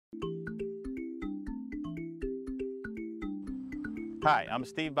Hi, I'm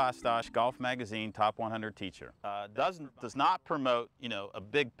Steve Bosdosh, Golf Magazine Top 100 teacher. Does not promote, a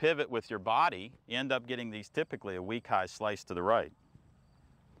big pivot with your body. You end up getting these typically a weak high slice to the right.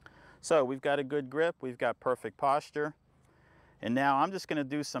 So we've got a good grip, we've got perfect posture, and now I'm just going to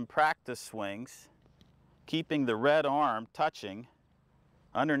do some practice swings, keeping the red arm touching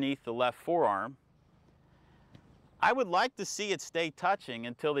underneath the left forearm. I would like to see it stay touching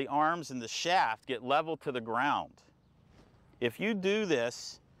until the arms and the shaft get level to the ground. If you do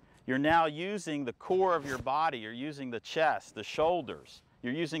this, you're now using the core of your body, you're using the chest, the shoulders,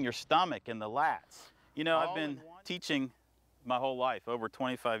 you're using your stomach and the lats. I've been teaching my whole life, over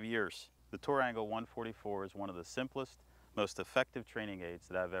 25 years. The TourAngle144 is one of the simplest, most effective training aids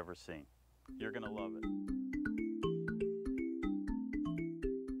that I've ever seen. You're going to love it.